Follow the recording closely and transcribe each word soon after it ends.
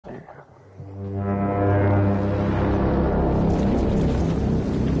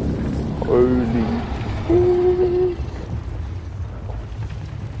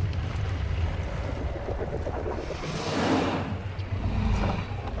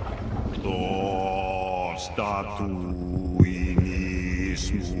Is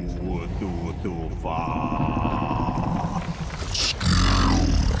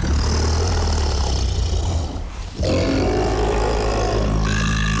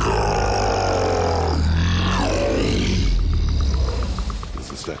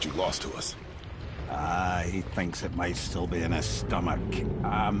the statue lost to us? He thinks it might still be in his stomach.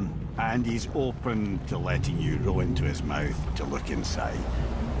 And he's open to letting you roll into his mouth to look inside.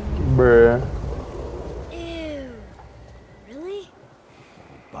 Bruh. Ew. Really?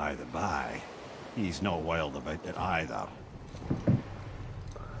 By the by, he's not wild about it either.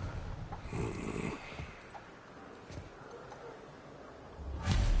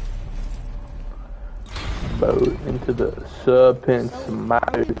 Boat into the serpent's So,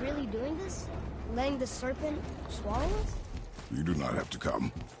 mouth. are we really doing this? Letting the serpent swallow us? You do not have to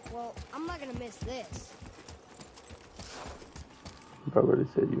come. Well, I'm not gonna miss this. Bro already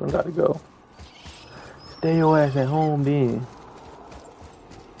said you don't gotta go. Stay your ass at home then.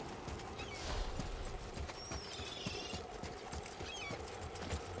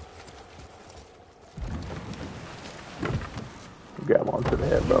 Grab onto the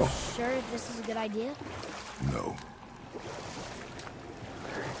head, bro. Sure this is a good idea? No.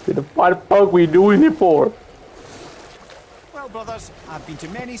 What the fuck we doing it for? Well, brothers, I've been to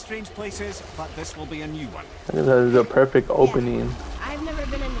many strange places, but this will be a new one. This is a perfect opening. I've never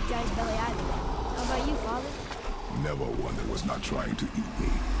been in the giant's belly either. How about you, Father? Never one that was not trying to eat me.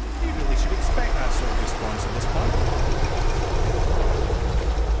 You really should expect that sort of response at this point.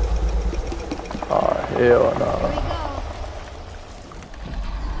 Oh, hell no.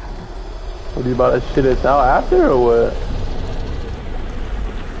 Here we go. What, you about to shit us out after or what?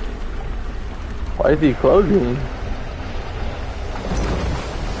 Why is he closing?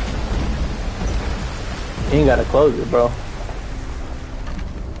 He ain't gotta close it, bro.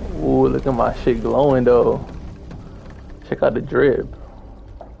 Ooh, look at my shit glowing though. Check out the drip.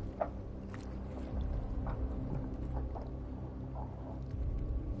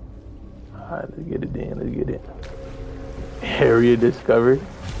 Alright, let's get it then, let's get it. Area discovered.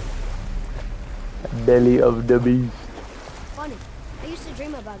 Belly of the beast. Funny. I used to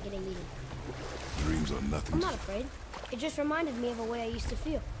dream about getting eaten. Dreams are nothing. I'm not afraid. It just reminded me of a way I used to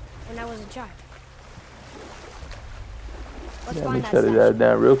feel when I was a child. Let's Yeah, let find me that shut his ass statue.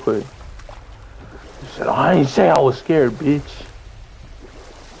 down real quick. He said, I ain't say I was scared, bitch.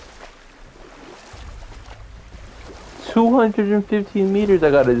 215 meters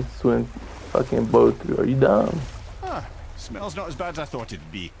I gotta swim fucking boat through. Are you dumb? Ah, smells not as bad as I thought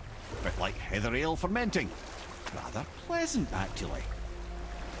it'd be. A bit like heather ale fermenting. Rather pleasant, actually.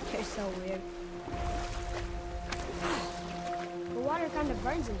 You're so weird. The water kind of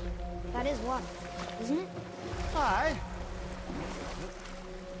burns in here. That is water, isn't it? Aye.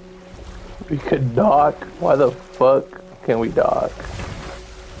 We could dock. Why the fuck can we dock?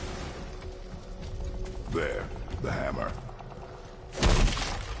 There, the hammer.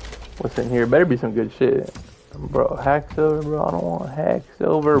 What's in here? Better be some good shit. Bro, hack silver, bro. I don't want hack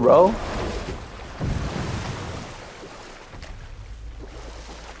silver, bro.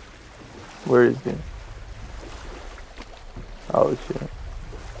 Where is it? Oh shit.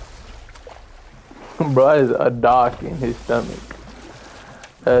 Bro, that is a dock in his stomach.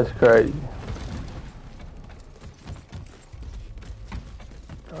 That's crazy.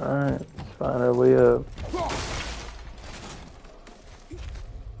 Alright, let's find our way up.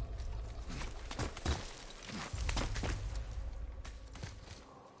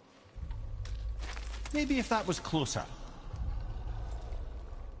 Maybe if that was closer.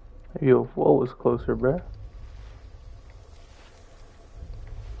 Yo, what was closer, bruh?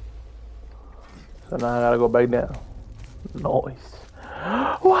 So now I gotta go back down. Nice.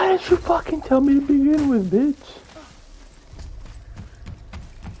 Why didn't you fucking tell me to begin with, bitch?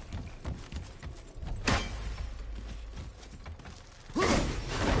 There's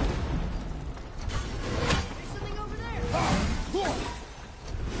something over there.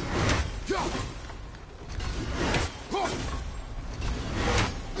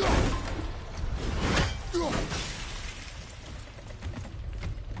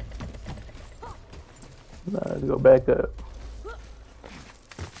 Now let's go back up.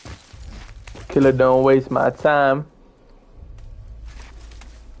 Killer, don't waste my time.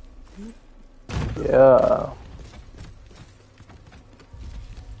 Yeah.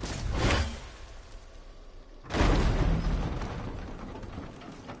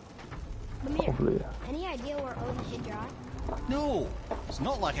 Hopefully. Lemire, any idea where Odin hit your eye? No, it's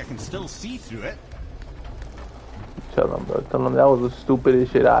not like I can still see through it. Tell him, bro. Tell him that was the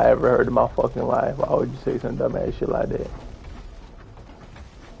stupidest shit I ever heard in my fucking life. Why would you say some dumbass shit like that?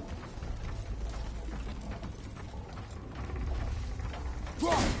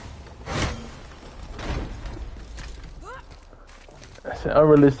 an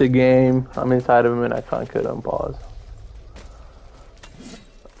unrealistic game. I'm inside of him and I can't cut unpause.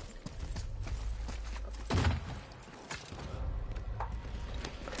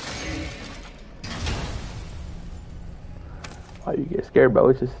 Why you get scared, bro?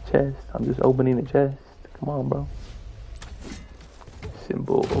 It's just a chest. I'm just opening the chest. Come on, bro.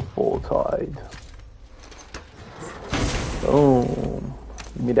 Symbol of full tide. Boom.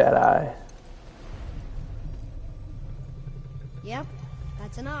 Give me that eye. Yep,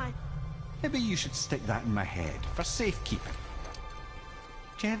 that's an eye. Maybe you should stick that in my head for safekeeping.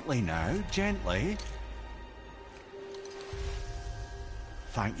 Gently now, gently.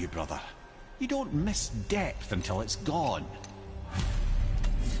 Thank you, brother. You don't miss depth until it's gone.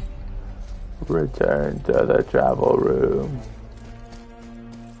 Return to the travel room.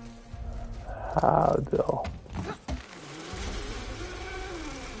 How do?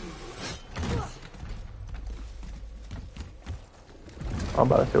 I'm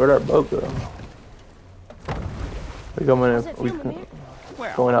about to say, where'd our boat go? We going in,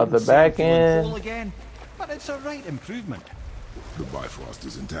 going out the back end. Again, but it's a right improvement. The Bifrost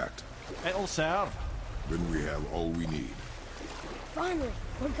is intact. It'll serve. Then we have all we need. Finally,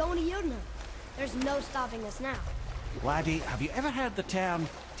 we're going to Yudna. There's no stopping us now. Laddie, have you ever heard the term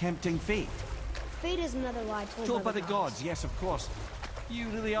tempting fate? Fate is another lie Told by the gods, yes, of course. You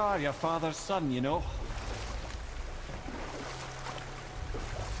really are your father's son, you know.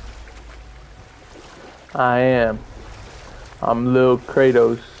 I am. I'm little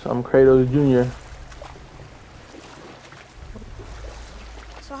Kratos. I'm Kratos Jr.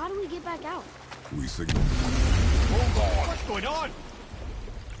 So how do we get back out? We signal. Hold on! What's going on?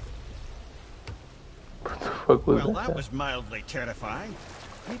 What the fuck was Well, that? that was mildly terrifying.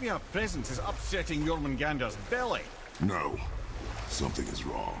 Maybe our presence is upsetting Jormungandr's belly. No. Something is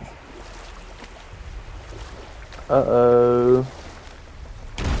wrong. Uh-oh.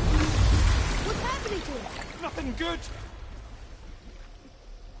 What's happening to it? Nothing good.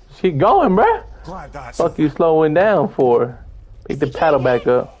 Keep going, bruh. Glad that's... Fuck you slowing down for? Pick the paddle back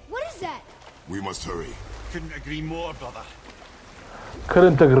up. What is that? We must hurry. Couldn't agree more, brother.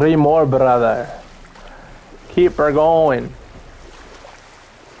 Couldn't agree more, brother. Keep her going.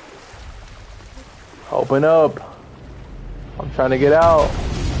 Open up. I'm trying to get out.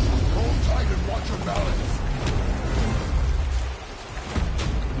 Hold tight and watch your balance.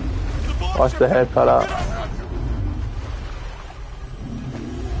 Watch the head fall out.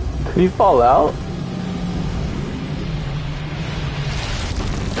 Did he fall out?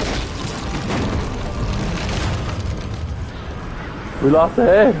 We lost the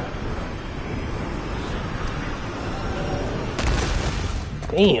head.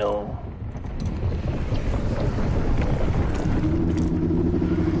 Damn.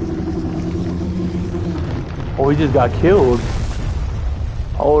 Oh, he just got killed.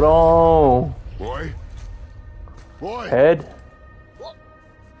 Hold on. Boy? Boy? Head?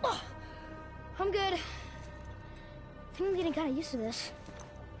 I'm good. I think I'm getting kind of used to this.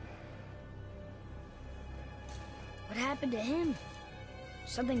 What happened to him?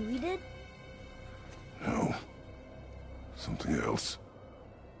 Something we did? No. Something else.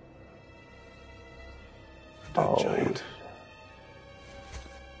 A dead giant.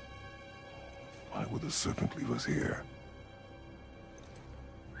 Why would the serpent leave us here?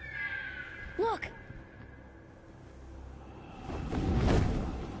 Look!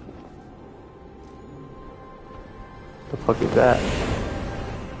 The fuck is that?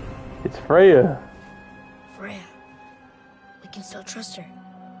 It's Freya. Freya. We can still trust her.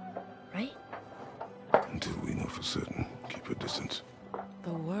 Right? Until we know for certain, keep a distance.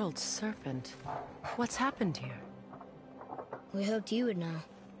 The world's serpent. What's happened here? We hoped you would know.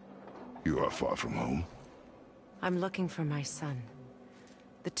 You are far from home. I'm looking for my son.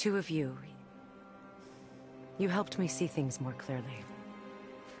 The two of you. You helped me see things more clearly.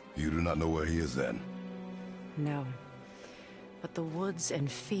 You do not know where he is then? No. But the woods and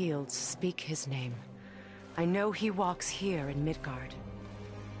fields speak his name. I know he walks here in Midgard.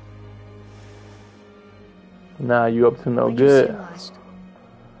 Nah, you up to no When'd you see good. him last?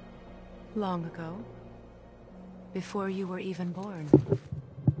 Long ago. Before you were even born.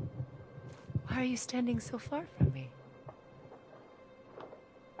 Why are you standing so far from me?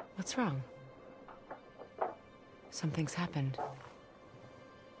 What's wrong? Something's happened.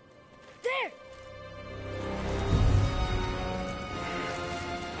 There!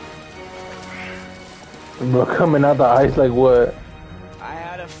 Bro, coming out the ice like what? I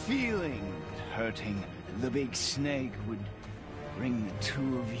had a feeling hurting the big snake would bring the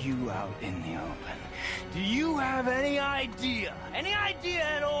two of you out in the open. Do you have any idea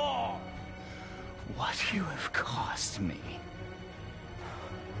at all, what you have cost me?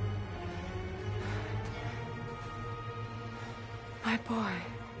 boy.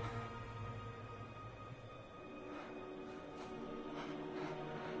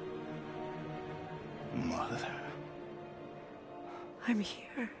 Mother. I'm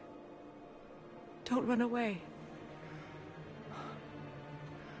here. Don't run away.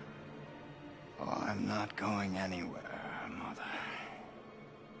 Oh, I'm not going anywhere, Mother.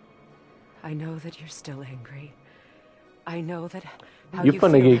 I know that you're still angry. I know that how You you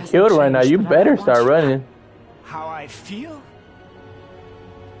finna feel get hasn't killed right now. changed, You but I better don't want start you- running. How I feel?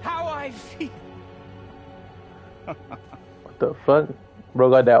 How I feel? What the fuck? Bro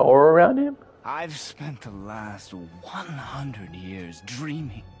got that aura around him? I've spent the last 100 years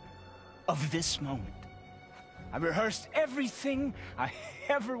dreaming of this moment. I rehearsed everything I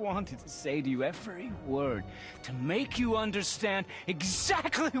ever wanted to say to you, every word, to make you understand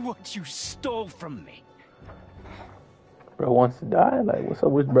exactly what you stole from me. Bro wants to die? Like, what's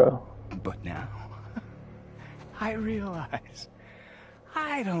up with bro? But now, I realize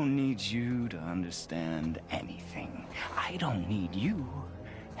I don't need you to understand anything. I don't need you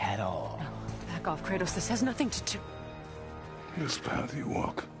at all. No, back off, Kratos. This has nothing to do. This path you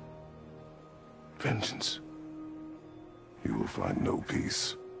walk. Vengeance. You will find no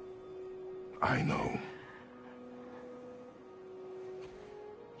peace. I know.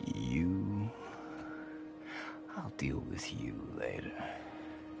 You... I'll deal with you later.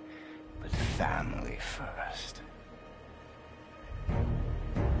 But family first.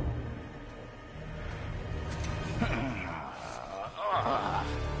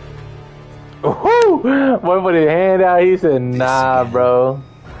 Ooh, boy put his hand out. He said, "Nah, bro.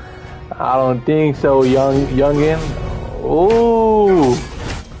 I don't think so, youngin." Ooh,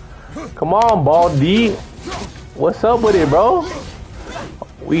 come on, Baldy. What's up with it, bro?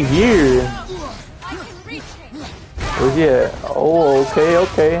 We here. Where's he at? Oh,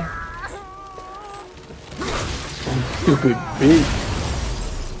 okay. Stupid bitch.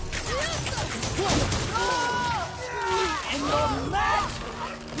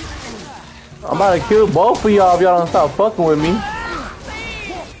 I'm about to kill both of y'all if y'all don't stop fucking with me.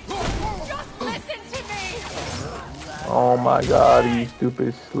 Just listen to me. Oh my god, you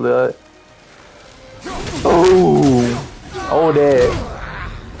stupid slut. Oh, that.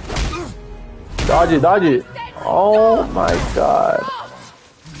 Dodge it. Oh my god.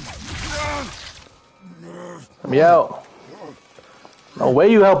 Let me out. No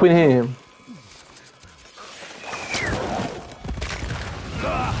way you helping him.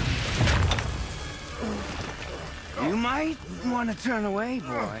 You might want to turn away,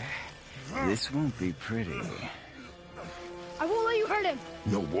 boy. This won't be pretty. I won't let you hurt him.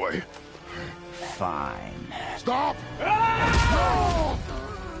 No, boy. Fine. Stop!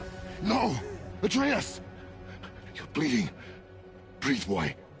 No! Atreus! You're bleeding. Breathe,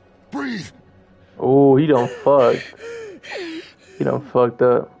 boy. Breathe! Oh, he done fucked. He done fucked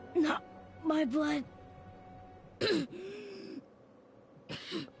up. Not my blood.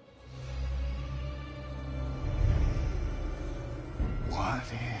 What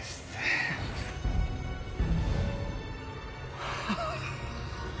is that?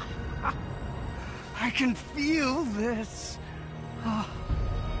 I can feel this.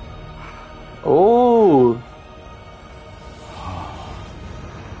 Oh,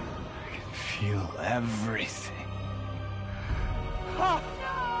 I can feel everything.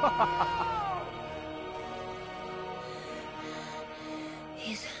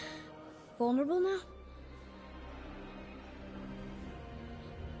 He's vulnerable now?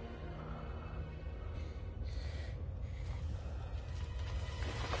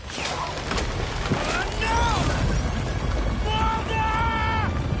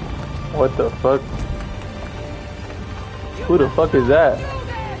 what the fuck? Who the fuck is that?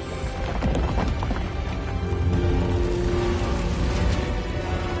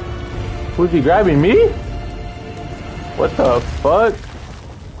 Who's he grabbing me? What the fuck?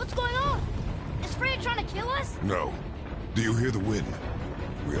 What's going on? Is Freya trying to kill us? No. Do you hear the wind?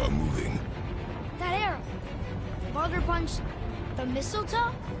 We are moving. That arrow. Baldur punched the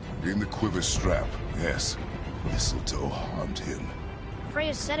mistletoe? In the quiver strap, yes. Mistletoe harmed him.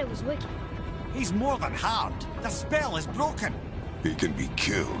 Freya said it was wicked. He's more than harmed. The spell is broken. He can be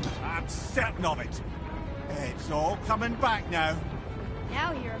killed. I'm certain of it. It's all coming back now.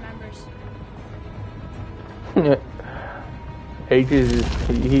 Now he remembers. H is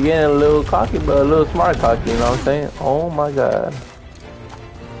he getting a little cocky, but a little smart cocky, you know what I'm saying? Oh my god.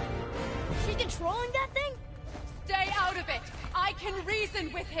 She's controlling that thing? Stay out of it. I can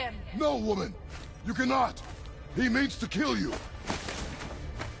reason with him. No, woman! You cannot! He means to kill you!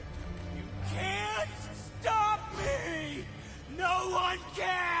 Can't stop me! No one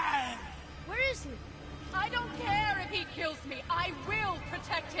can! Where is he? I don't care if he kills me, I will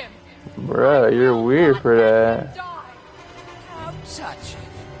protect him. Bruh, you're weird for that. How touching.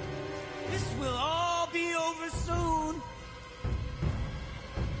 This will all be over soon.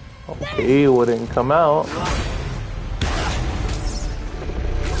 Okay, it wouldn't come out.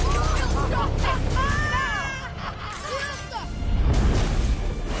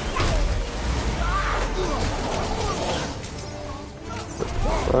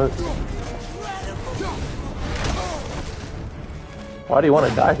 What? Why do you want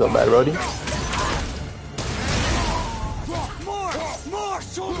to die so bad, Rhodey? More,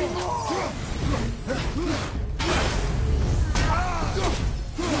 show me more.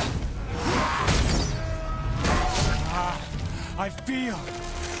 I feel.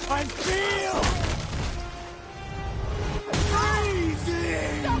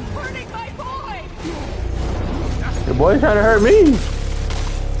 Freezing. Stop hurting my boy. Your boy's trying to hurt me.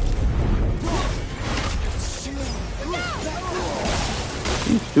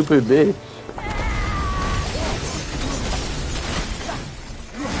 You stupid bitch.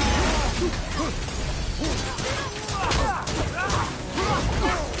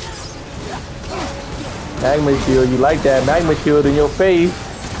 Magma shield, you like that magma shield in your face.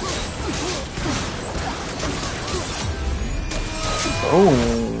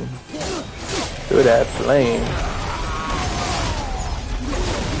 Boom. Good ass flame.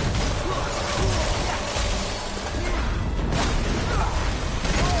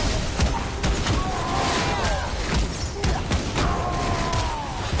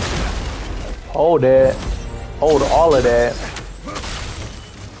 Hold that. Hold all of that.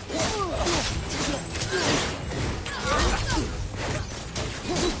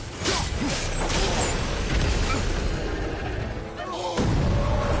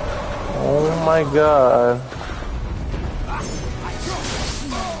 Oh my god.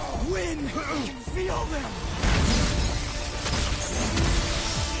 Wind. I can feel them.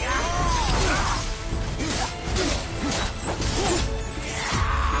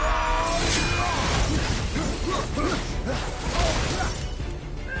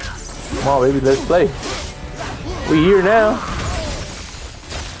 Come on, baby, let's play. We here now.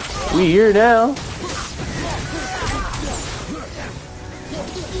 We here now.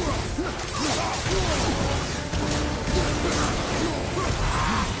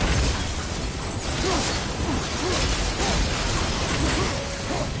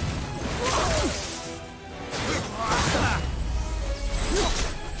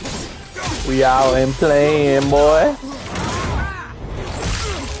 We out and playing, boy.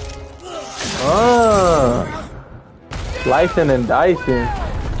 Slicing and dicing.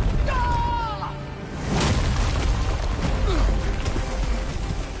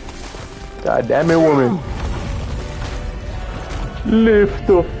 God damn it, woman. Lift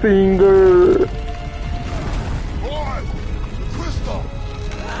a finger.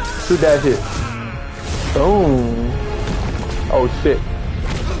 Shoot that shit. Boom. Oh shit.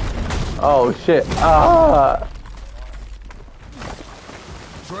 Oh shit. Ah.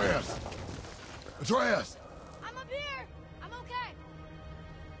 Atreus! I'm up here. I'm okay.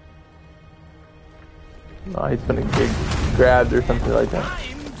 No, he's gonna get grabbed or something like that.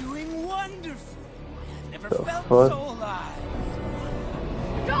 I'm doing wonderful. I've never The felt fuck? so alive.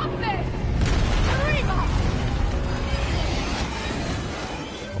 Stop this! Reba!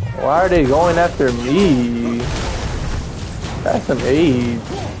 Why are they going after me? That's some age.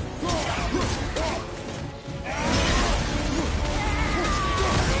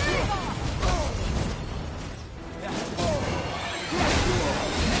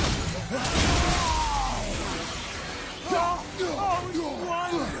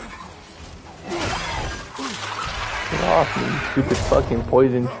 Get off me, stupid fucking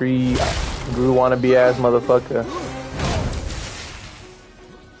poison tree, Gru wannabe ass motherfucker.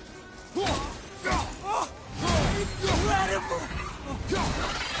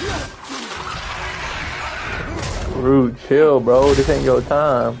 Rude, chill, bro. This ain't your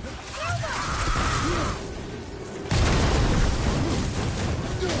time.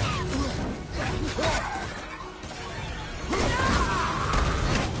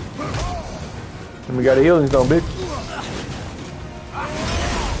 And we got a healing stone, bitch.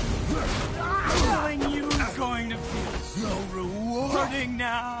 Killing you is going to feel so rewarding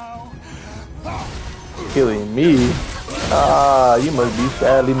now. Killing me? Ah, you must be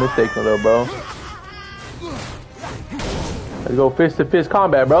sadly mistaken, little bro. Let's go fist to fist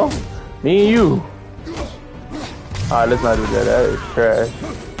combat, bro. Me and you. Alright, let's not do that. That is trash.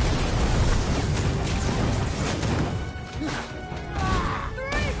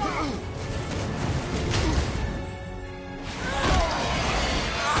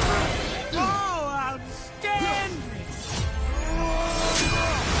 Oh, outstanding!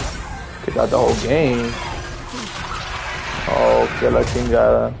 Get out the whole game. Oh, que la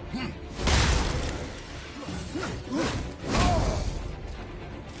chingada.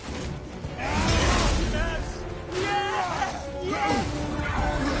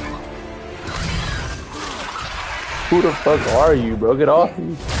 Who the fuck are you, bro? Get off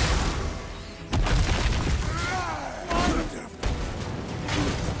me.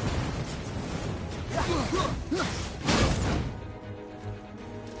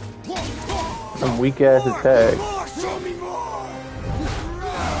 Some weak ass attack.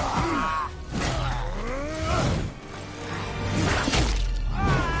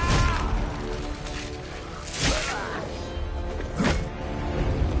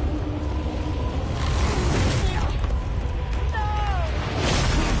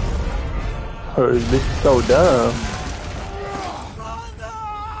 This is so dumb.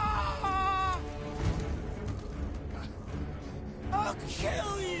 I'll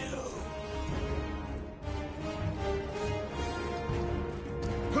kill you.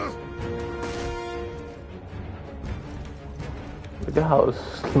 Look at how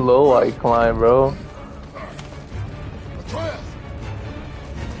slow I climb, bro.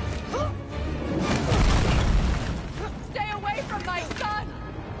 Stay away from my son!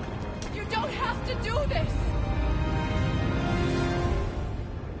 You don't have to do this!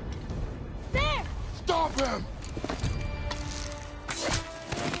 There! Stop him!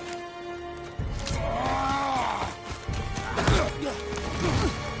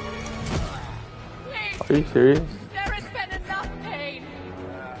 Please! Are you serious? There has been enough pain!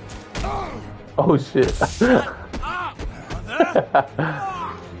 Oh shit.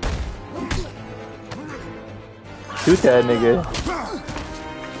 Shoot that nigga.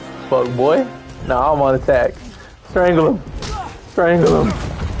 Fuck boy. Nah, I'm on attack. Strangle him. Strangle him.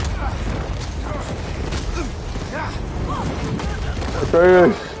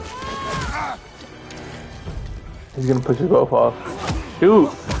 Atreus. He's gonna push us both off.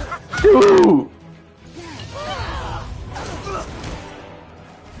 Shoot. Shoot.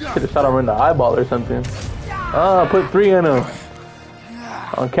 Should have shot him in the eyeball or something. Ah, put 3 in him.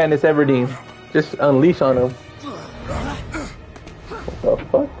 On Candace Everdeen. Just unleash on him. What the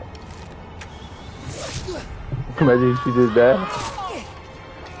fuck? Imagine she did that.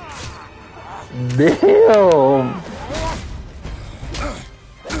 Damn!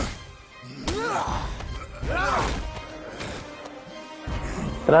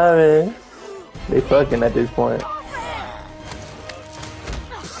 Travis. They fucking at this point.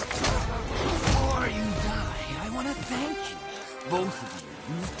 Before you die, I want to thank you. Both of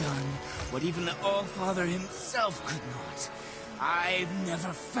you. You've done what even the All-Father himself could not. I've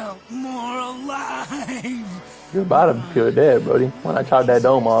never felt more alive. You're about to feel dead, Brody, when I chop that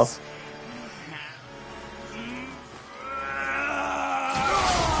dome off.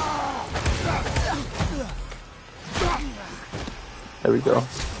 There we go.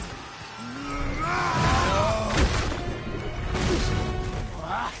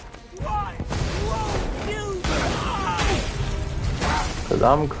 Cause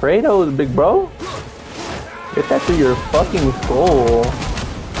I'm Kratos, big bro. Get that through your fucking skull.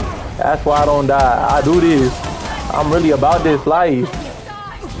 That's why I don't die. I do this. I'm really about this life.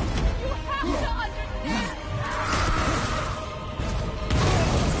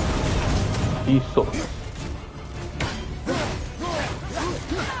 He's so.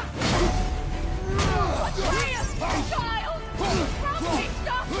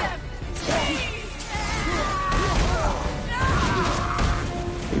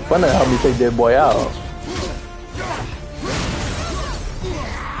 He's fun to help me take that boy out.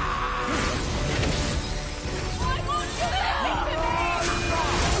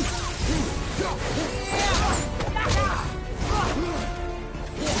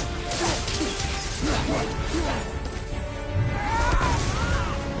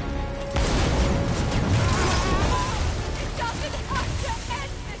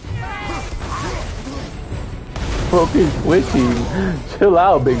 Broken switching. Chill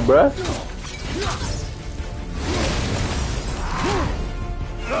out, big bruh.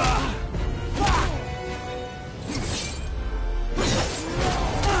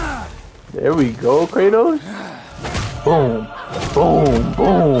 There we go, Kratos. Boom, boom,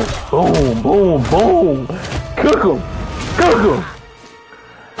 boom, boom, boom, boom. Cook him, cook him.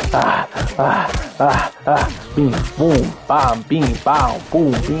 Bing, boom, bam, bing, bow,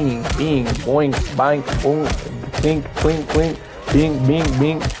 boom, bing, bing, boing, bang, boom, clink, clink, clink, bing, bing,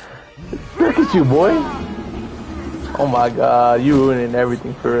 bing. Look at you, boy. Oh my god, you ruining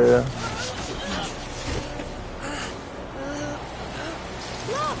everything for real.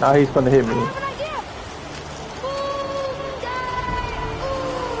 Now he's gonna hit me.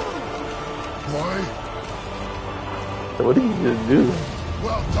 boy. So what did you just do?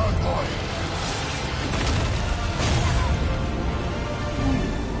 Well done, boy.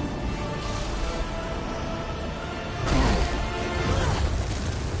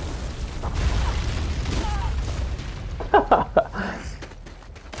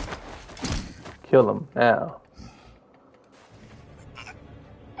 Kill him now.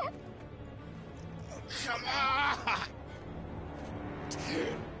 Come on!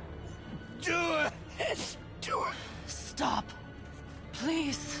 Do it! Do it! Stop.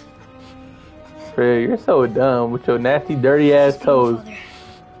 Please. Freya, you're so dumb with your nasty, dirty ass toes. Father.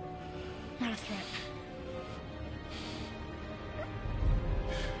 Not a threat.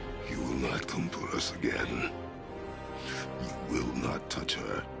 You will not come for us again. You will not touch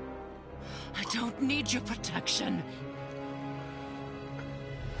her. I don't need your protection.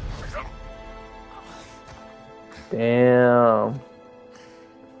 Damn.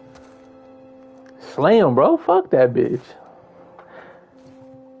 Slay him, bro. Fuck that bitch.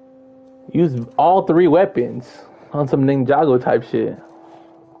 Use all 3 weapons on some Ninjago type shit.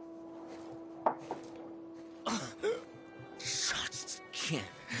 Shots can't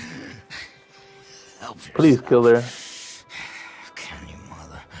help Please yourself. kill her. Can you,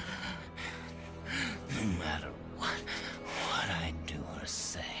 mother? No matter what I do or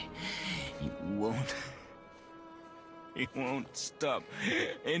say, you won't stop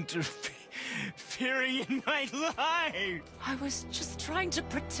interfering in my life. I was just trying to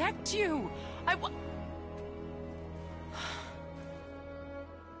protect you.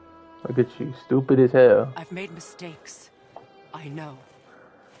 Look at you, stupid as hell. I've made mistakes. I know.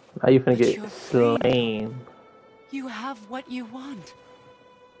 Now you finna But get you're free. slain. You have what you want.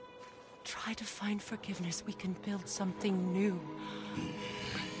 Try to find forgiveness. We can build something new.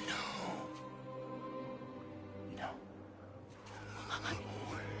 No.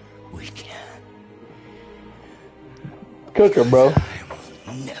 We can't. Cook her, bro. I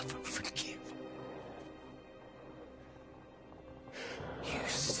will never forgive. You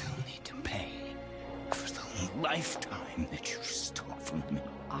still need to pay for the lifetime that you stole from me.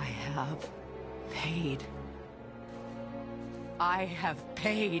 I have paid. I have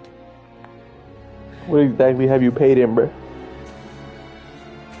paid. What exactly have you paid him, bro?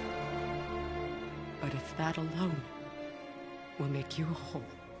 But if that alone will make you whole,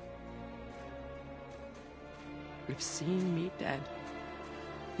 if seeing me dead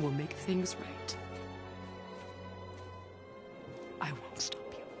will make things right, I won't stop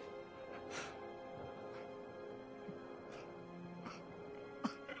you.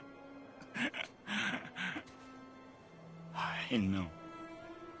 I know.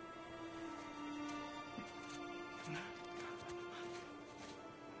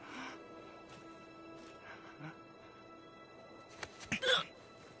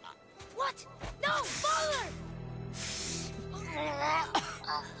 What? No, Father!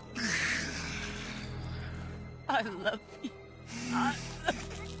 I love you.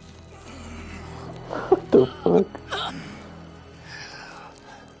 What the fuck?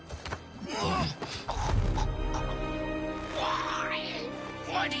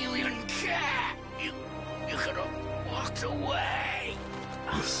 Why do you even care? You could have walked away.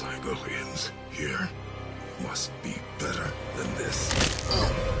 The Cygolians here must be better than this.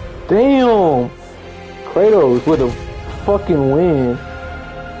 Damn! Kratos with a fucking win.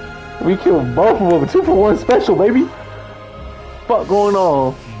 We killed both of them. 2 for 1 special, baby. Fuck going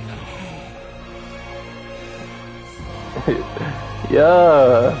on?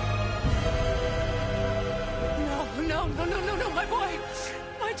 Yeah. No, my boy.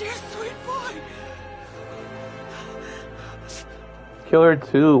 My dear sweet boy. Kill her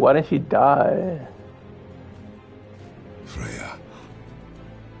too. Why didn't she die? Freya.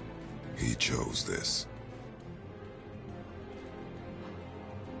 He chose this.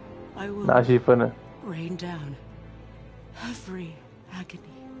 I will Now she finna. rain down every agony,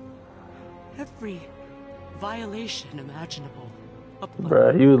 every violation imaginable upon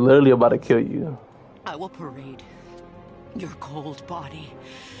Bruh, he was literally about to kill you. I will parade your cold body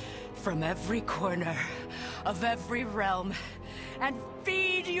from every corner of every realm and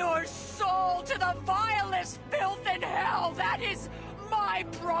feed your soul to the vilest filth in hell. That is my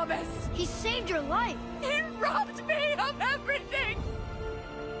promise. He saved your life. He robbed me of everything.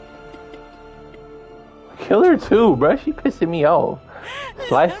 Kill her too, bruh. She pissing me off.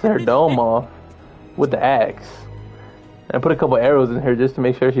 Slice her dome off with the axe. And put a couple arrows in her just to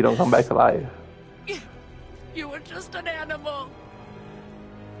make sure she don't come back to life. You were just an animal.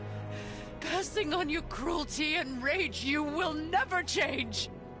 Passing on your cruelty and rage, you will never change.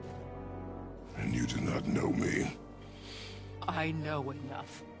 And you do not know me. I know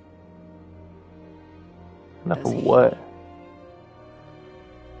enough. Enough Does of he? what?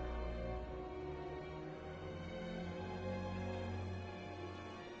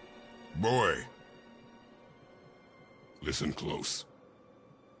 Boy. Listen close.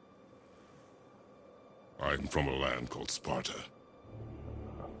 I'm from a land called Sparta.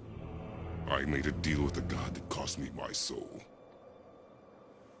 I made a deal with a god that cost me my soul.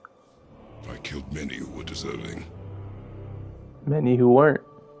 I killed many who were deserving, Many who weren't.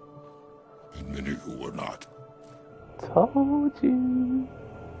 and many who were not. Told you.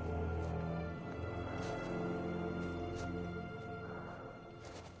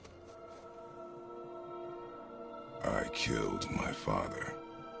 I killed my father.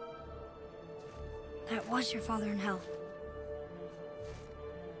 That was your father in hell.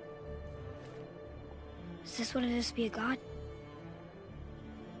 Is this what it is to be a god?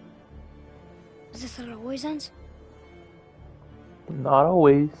 Is this how it always ends? Not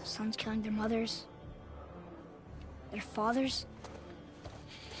always. Sons killing their mothers? Their fathers?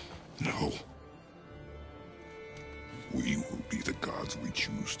 No. We will be the gods we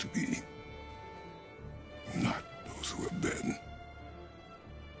choose to be. Not those who have been.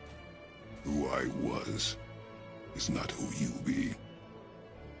 Who I was is not who you be.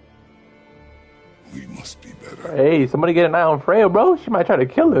 We must be better. Hey, somebody get an eye on Freya, bro. She might try to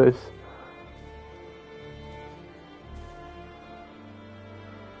kill us.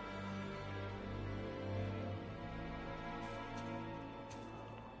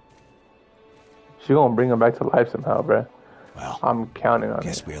 She gonna bring him back to life somehow, bro. Well, I'm counting on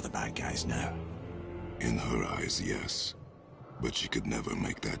guess it. we're the bad guys now. In her eyes, yes. But she could never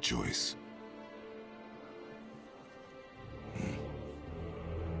make that choice.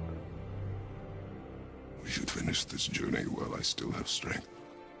 We should finish this journey while I still have strength.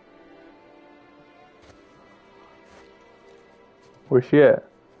 Where's she at?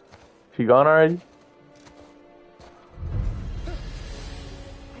 She gone already?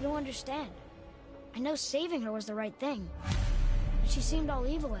 I don't understand. I know saving her was the right thing. But she seemed all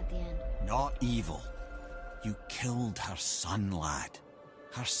evil at the end. Not evil. You killed her son, lad.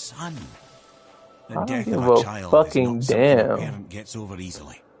 Her son. The I don't death give of a a child fucking is not something a damn. parent gets over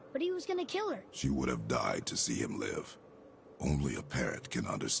easily. But he was gonna kill her. She would have died to see him live. Only a parent can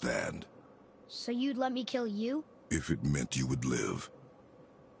understand. So you'd let me kill you? If it meant you would live.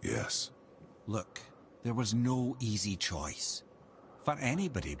 Yes. Look, there was no easy choice. For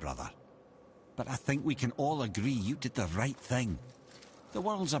anybody, brother. But I think we can all agree you did the right thing. The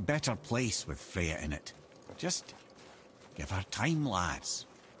world's a better place with Freya in it. Just give her time, lads.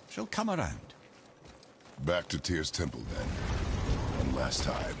 She'll come around. Back to Tyr's temple then. One last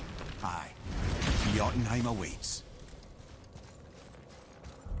time. Aye. Jotunheim awaits.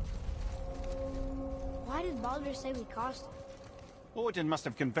 Why did Baldur say we cost him? Odin must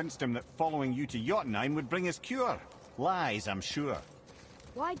have convinced him that following you to Jotunheim would bring us cure. Lies, I'm sure.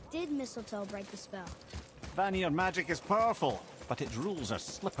 Why did mistletoe break the spell? Vanir magic is powerful, but its rules are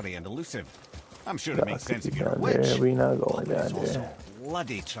slippery and elusive. I'm sure it Nah, makes sense keep if you're a down witch. there. We not going but it's down also there.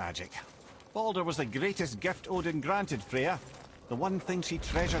 bloody tragic. Baldur was the greatest gift Odin granted Freya. The one thing she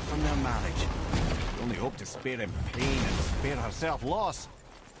treasured from their marriage. She only hoped to spare him pain and spare herself loss.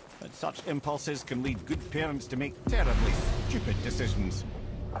 But such impulses can lead good parents to make terribly stupid decisions.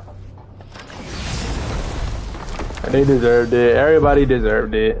 And they deserved it. Everybody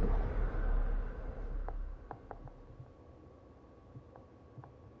deserved it.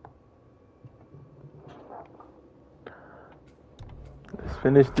 Let's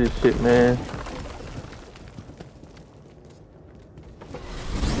finish this shit, man.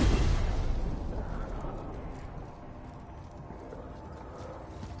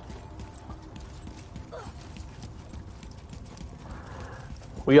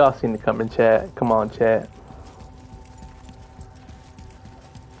 We all seen it come in, chat. Come on, chat.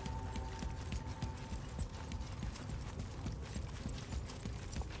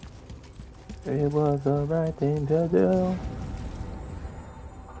 It was the right thing to do.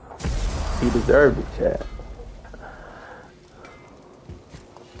 He deserved it, chat.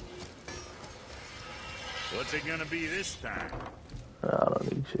 What's it gonna be this time? I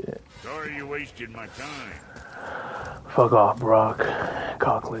don't need shit. Sorry you wasted my time. Fuck off, Brock.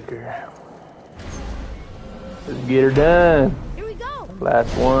 Cocklicker. Let's get her done. Here we go!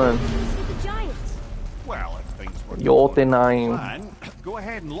 Last one. Let's see the giants. Well, if things were Jotunheim. plan, go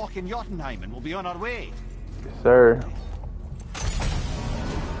ahead and lock in Jotunheim and we'll be on our way. Yes, sir.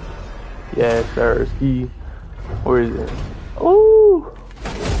 Yes, sir. Ski. Where is it? Ooh!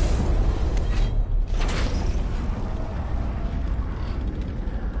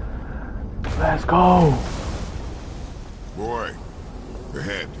 Let's go. Boy,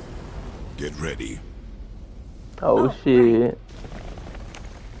 ahead. Get ready. Oh shit.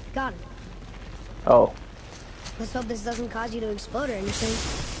 Got it. Oh. Let's hope this doesn't cause you to explode or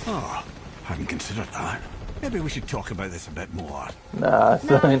anything. Oh, hadn't considered that. Maybe we should talk about this a bit more. Nah,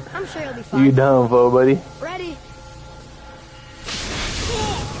 son. I'm sure you'll be fine. You done for, buddy. Ready?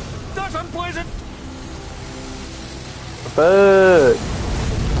 Oh, that's unpleasant. Fuck.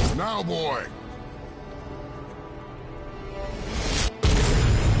 Now, boy.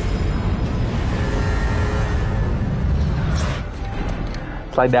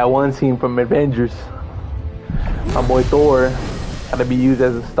 It's like that one scene from Avengers. My boy Thor had to be used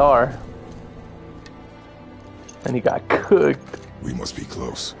as a star. And he got cooked. We must be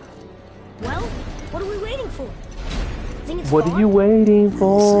close. Well, what are we waiting for? Think it's What far? are you waiting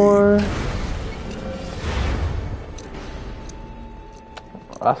for?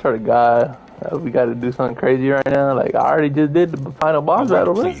 I swear to God, we got to do something crazy right now. Like, I already just did the final boss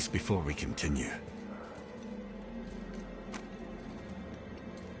battle, bro. Please, before we continue.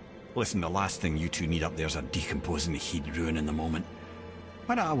 Listen, the last thing you two need up there's a decomposing heat ruining the moment.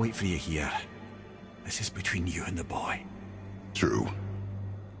 Why don't I wait for you here? This is between you and the boy. True.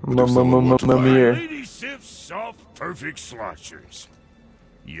 Mimir. Lady Sif's soft, perfect sloshers.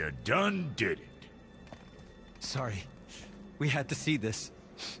 You done did it. Sorry. We had to see this.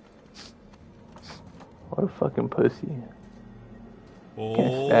 What a fucking pussy. Oh,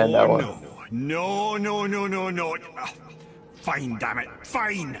 Can't stand that one. No. Fine, damn it.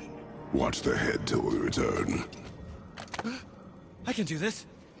 Fine. Watch the head till we return. I can do this.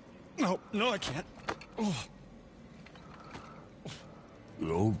 No, I can't. Oh.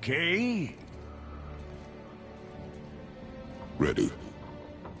 Okay. Ready.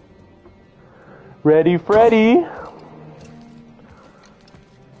 Ready, Freddy.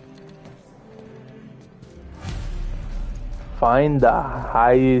 Find the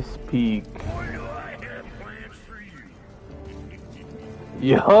highest peak. Boy, do I have plans for you.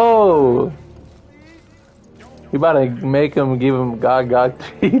 Yo! You about to make him give him God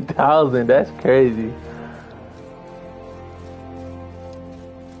 3000. That's crazy.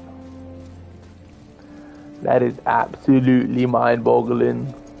 That is absolutely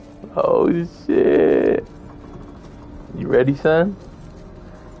mind-boggling. Oh shit. You ready, son?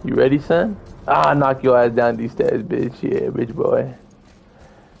 You ready, son? Ah, knock your ass down these stairs, bitch. Yeah, bitch boy.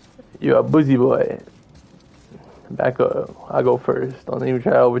 You're a boozy boy. Back up. I go first. Don't even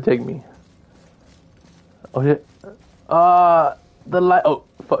try to overtake me. Oh shit. The light. Oh,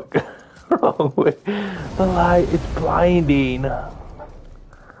 fuck. Wrong way. The light is blinding.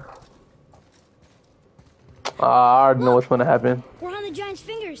 I already know what's gonna happen. We're on the giant's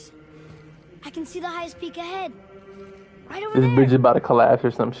fingers. I can see the highest peak ahead. Right over This there. bridge is about to collapse or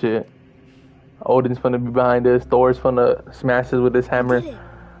some shit. Odin's gonna be behind us. Thor's gonna smash us with his hammer. Did it.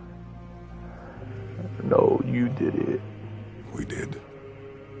 No, you did it. We did.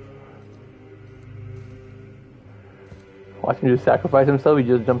 Watch him just sacrifice himself. He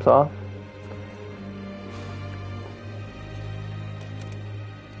just jumps off.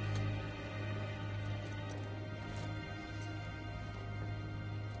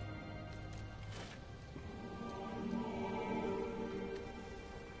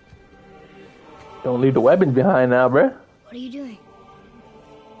 Don't leave the weapons behind now, bruh. What are you doing?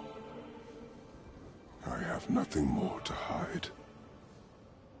 I have nothing more to hide.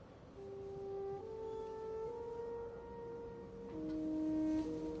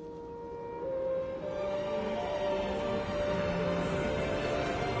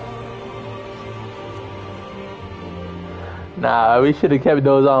 Nah, we should have kept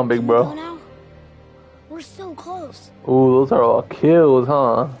those on, big Can we bro. go now? We're so close. Ooh, those are all kills,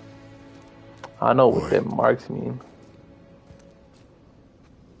 huh? I know what them marks mean.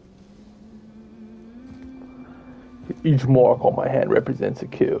 Each mark on my hand represents a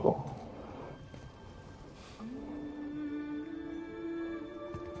kill.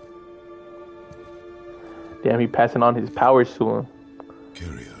 Damn, he passing on his powers to him.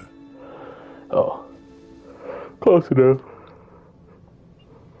 Carry her. Oh. Close enough.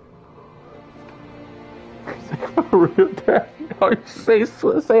 For real, Dad.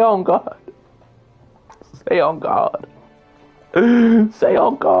 Say on God. Say on God. Say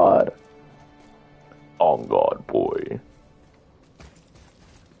on God. On God, boy.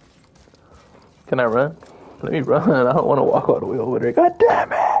 Can I run? Let me run. I don't want to walk all the way over there. God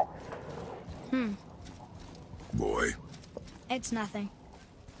damn it. Boy. It's nothing.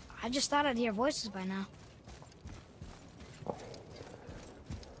 I just thought I'd hear voices by now.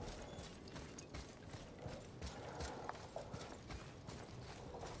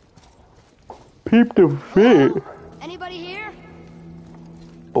 Peep the fit. Anybody here?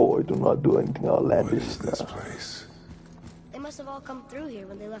 Boy, do not do anything What outlandish is this stuff. place? They must have all come through here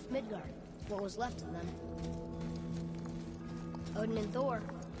when they left Midgard. What was left of them. Odin and Thor,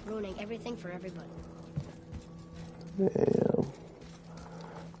 ruining everything for everybody. Damn.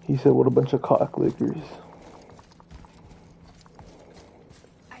 He said, what a bunch of cocklickers.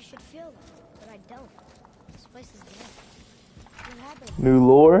 I should feel that, but I don't. This place is dead. What happened? New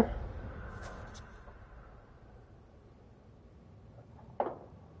lore?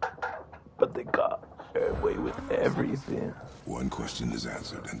 But they got away with everything. One question is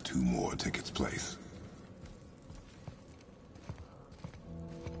answered, and two more take its place.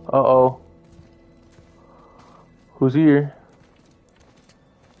 Uh-oh. Who's here?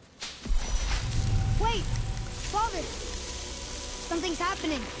 Wait! Father! Something's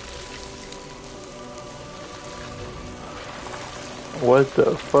happening. What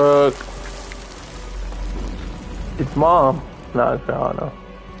the fuck? It's Mom. Nah, it's not, no.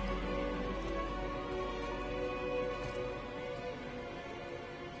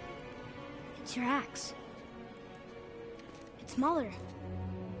 It's your axe. It's Mother.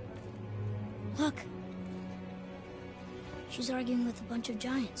 Look. She's arguing with a bunch of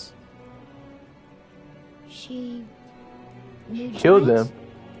giants. She knew Killed giants? them.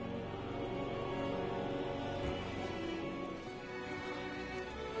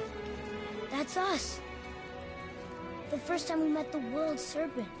 That's us. The first time we met the world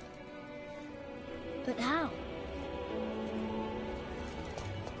serpent. But how?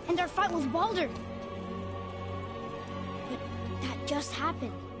 And our fight with Baldur. But that just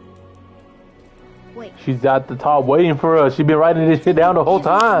happened. Wait. She's at the top waiting for us. She's been writing this shit down the whole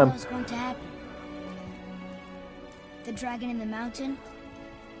time. What's going to happen? The dragon in the mountain,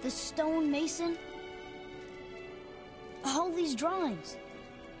 the stone mason, all these drawings.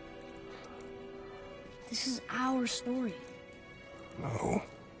 This is our story. No.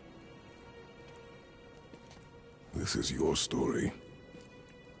 This is your story.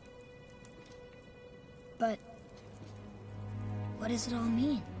 But what does it all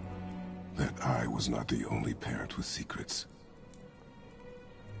mean? That I was not the only parent with secrets.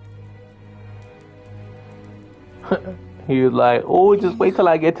 He was like, oh, just wait till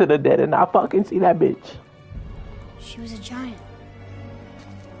I get to the dead and I fucking see that bitch. She was a giant.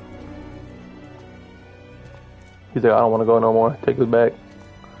 He's like, I don't want to go no more. Take us back.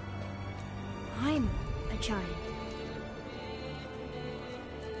 I'm a giant.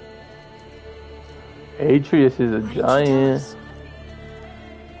 Atreus is a Why didn't you tell giant. us?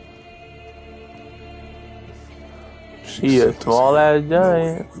 She He a sent us small here ass giant.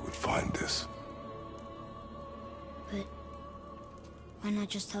 knowing we would find this. But why not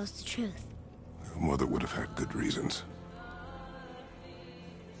just tell us the truth? Your mother would have had good reasons.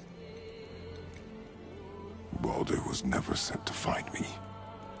 Baldur was never sent to find me.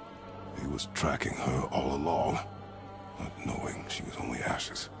 He was tracking her all along, not knowing she was only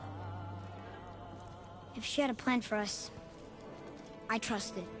ashes. If she had a plan for us, I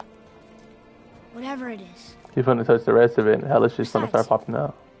trust it. Whatever it is. He's gonna touch the rest of it and Hella's just gonna start Besides- popping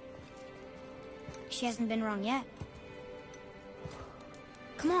out. She hasn't been wrong yet.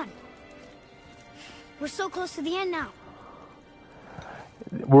 Come on. We're so close to the end now.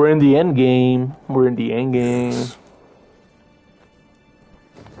 We're in the end game. We're in the end game. Yes.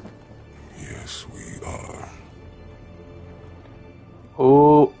 Yes, we are.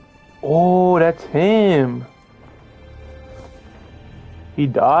 Oh, oh, that's him. He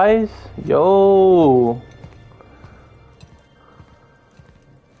dies? Yo.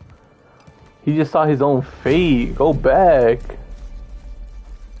 He just saw his own fate. Go back.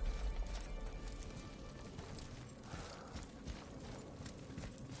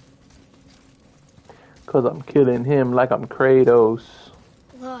 Cause I'm killing him like I'm Kratos.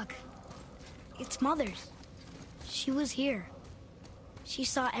 Look. It's Mother's. She was here. She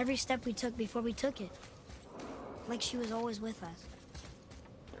saw every step we took before we took it. Like she was always with us.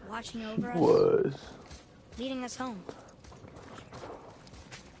 Watching over us. Was. Leading us home.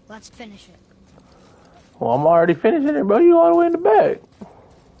 Let's finish it. Well, I'm already finishing it, bro. You all the way in the back.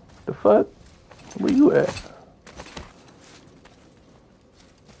 The fuck? Where you at?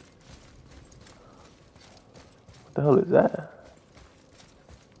 What the hell is that?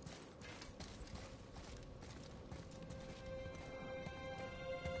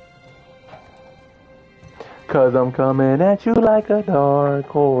 Cause I'm coming at you like a dark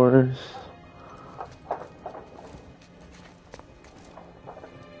horse.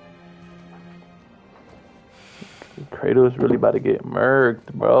 Kratos really about to get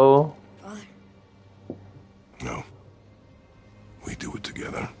murked, bro. Father. No. We do it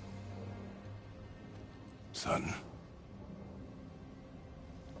together. Son.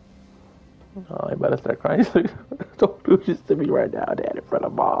 Oh, I better start crying. He's like, don't do this to me right now, Dad, in front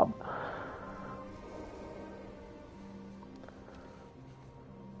of Mom.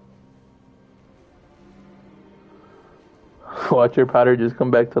 Watch your powder just come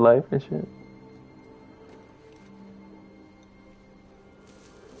back to life and shit.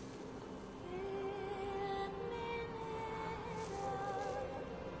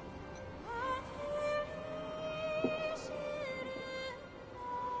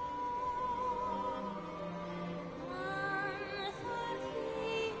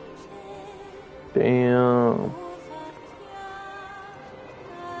 Damn.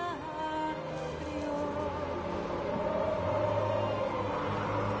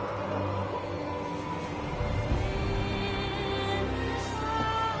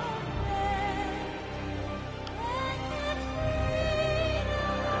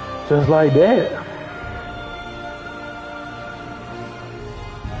 Just like that.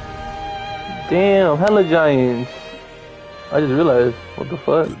 Damn, hella giants. I just realized, what the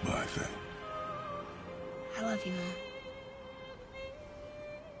fuck? Goodbye, Faye. I love you, Mom.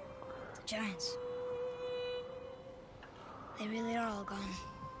 The giants. They really are all gone.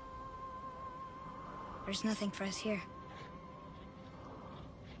 There's nothing for us here.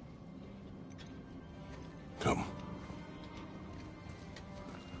 Come.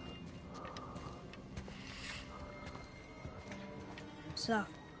 So,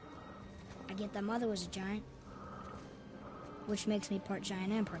 I get that Mother was a giant, which makes me part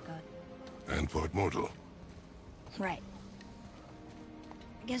giant and part god. And part mortal. Right.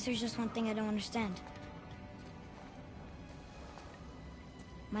 I guess there's just one thing I don't understand.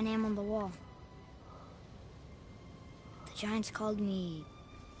 My name on the wall. The giants called me...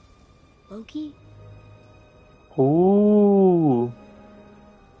 Loki? Ooh.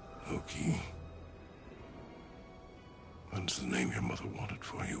 Loki. That's the name your mother wanted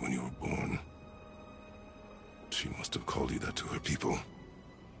for you when you were born. She must have called you that to her people.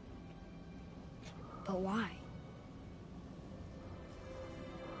 But why?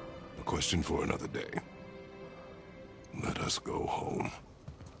 A question for another day. Let us go home.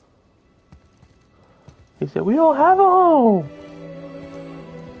 He said, we don't have a home.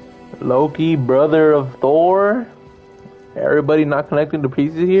 Loki, brother of Thor. Everybody not connecting the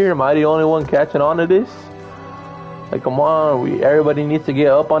pieces here? Am I the only one catching on to this? Like, come on, everybody needs to get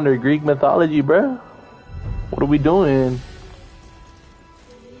up on their Greek mythology, bruh. What are we doing?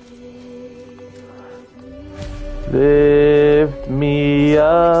 Lift me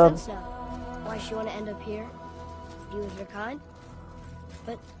up. Makes sense now. Why she want to end up here? You with her kind?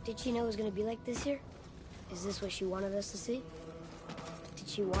 But did she know it was going to be like this here? Is this what she wanted us to see? Did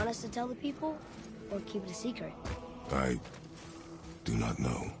she want us to tell the people? Or keep it a secret? I do not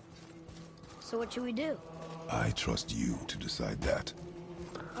know. So what should we do? I trust you to decide that.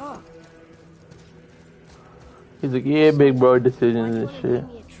 Oh. He's like, yeah, big bro decisions and Why shit. do you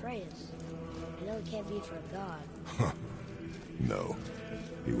want to give me Atreus? I know it can't be for a god. No.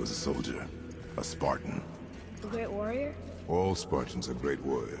 He was a soldier. A Spartan. A great warrior? All Spartans are great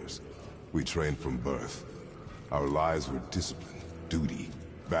warriors. We trained from birth. Our lives were discipline, duty,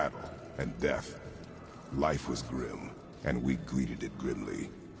 battle, and death. Life was grim, and we greeted it grimly.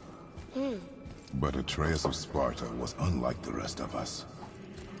 But Atreus of Sparta was unlike the rest of us.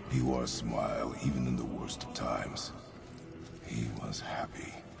 He wore a smile even in the worst of times. He was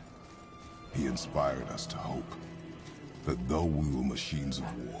happy. He inspired us to hope that though we were machines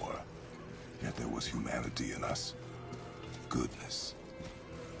of war, yet there was humanity in us. Goodness.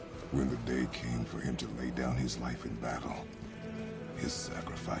 When the day came for him to lay down his life in battle, his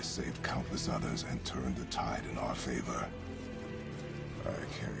sacrifice saved countless others and turned the tide in our favor.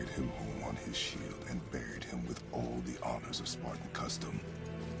 I carried him home on his shield and buried him with all the honors of Spartan custom.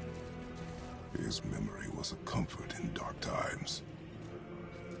 His memory was a comfort in dark times.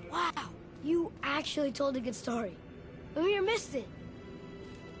 Wow, you actually told a good story. Amir missed it.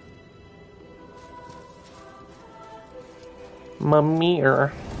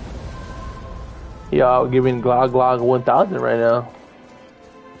 Mamir. Y'all giving Glog 1000 right now.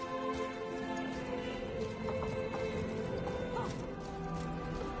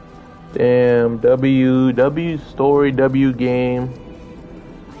 Damn, W story, W game.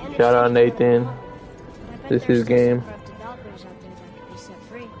 Shout out Nathan. This is game. Developers out there that could be set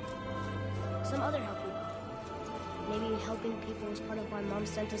free. Some other help people. Maybe helping people was part of why Mom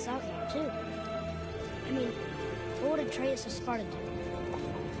sent us out here too. I mean, what would Atreus of Sparta do?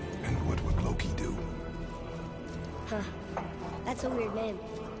 And what would Loki do? Huh. That's a weird name.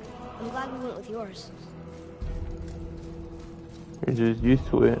 I'm glad we went with yours. You're just used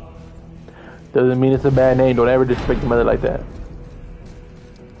to it. Doesn't mean it's a bad name. Don't ever disrespect your mother like that.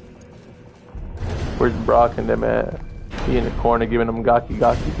 Where's Brock and them at? He in the corner giving them Gaki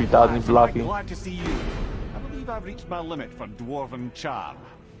 3000 I'm blocking. glad to see you. I believe I've reached my limit for dwarven charm.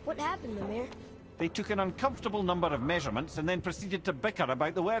 What happened, Mimir? They took an uncomfortable number of measurements and then proceeded to bicker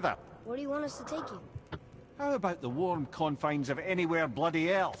about the weather. Where do you want us to take you? How about the warm confines of anywhere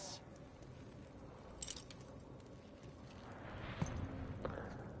bloody else?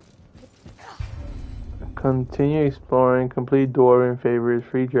 Continue exploring, complete Dwarven favors,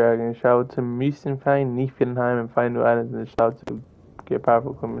 free dragons, travel to Musenfine, Niflheim, and find new islands in the south to get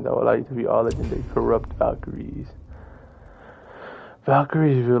powerful equipment that will allow you to be all legendary corrupt Valkyries.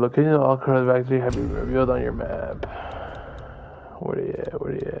 Valkyries revealed. Locations of all corrupt Valkyries have been revealed on your map. Where they at?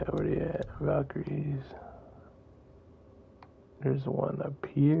 Where they at? Where they at? Valkyries. There's one up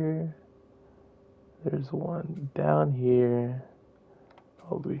here. There's one down here.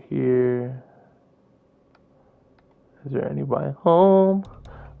 Over here. Is there anybody home?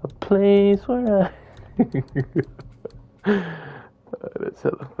 A place where I... That's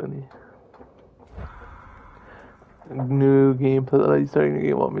hella funny. New game, like starting a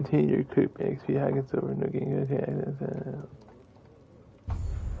game while maintaining your equipment. XP hackets over new game.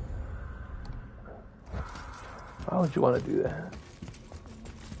 Why would you want to do that?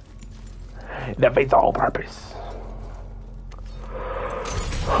 That defeats all purpose.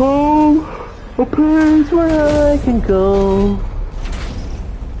 Home, a place where I can go.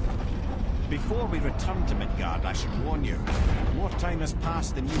 Before we return to Midgard, I should warn you. More time has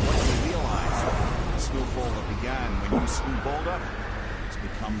passed than you likely realize. The snowfall that began when you slew Balder has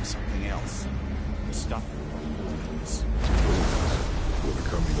become something else. The stuff opens. For the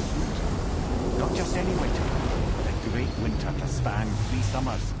coming of winter. Not just any winter. A great winter to span 3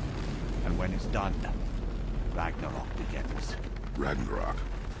 summers. And when it's done, Ragnarok begins. Ragnarok.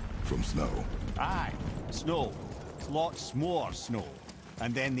 From snow. Aye, snow. Lots more snow.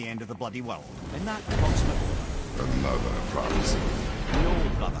 And then the end of the bloody world. And that approximately... Another prophecy. No,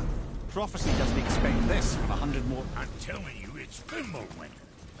 brother. Prophecy doesn't expect this for 100 more... I'm telling you, it's Fimbulwinter.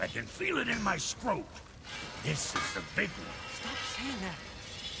 I can feel it in my scrot. This is the big one. Stop saying that.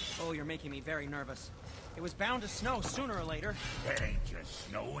 Oh, you're making me very nervous. It was bound to snow sooner or later. That ain't just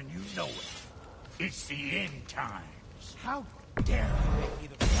snow and you know it. It's the end times. How dare you make me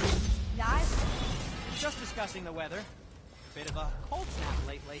the first? Guys? Just discussing the weather. Bit of a cold snap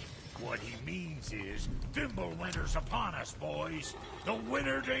lately. What he means is, Fimbulwinter's upon us, boys. The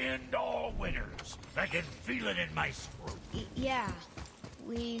winter to end all winters. I can feel it in my scrot. Yeah.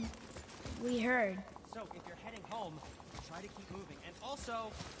 We heard. So, if you're heading home, try to keep moving. And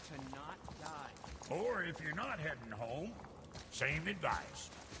also, to not die. Or if you're not heading home, same advice.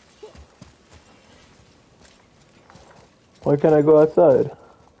 Why can't I go outside?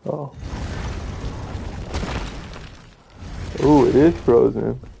 Oh. Ooh, it is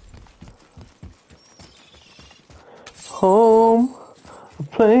frozen. Home, a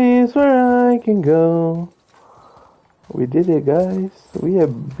place where I can go. We did it, guys. We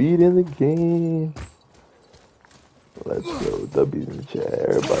have beaten the game. Let's go. W's in the chat.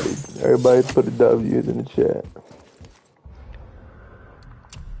 Everybody put a W's in the chat.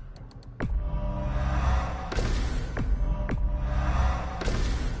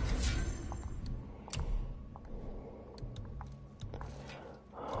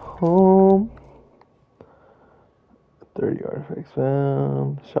 Home. 30 artifacts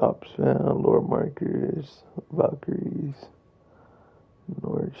found. Shops found. Lore markers. Valkyries.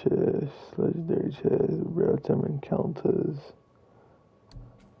 Nord chest. Legendary chest. Real-time encounters.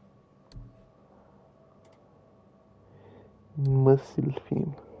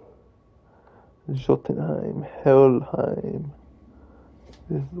 Musselfim. Jotunheim. Helheim.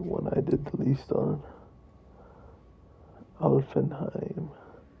 This is the one I did the least on. Alfenheim.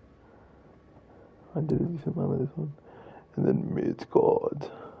 I did a decent amount of this one. And then Midgard.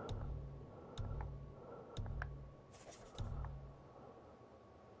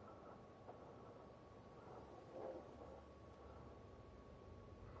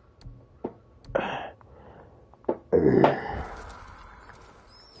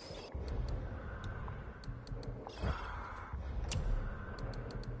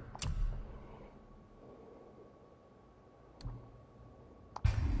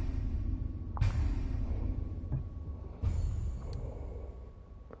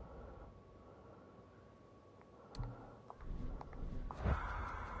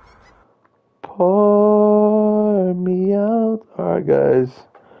 Pour me out. Alright, guys.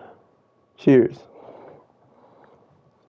 Cheers.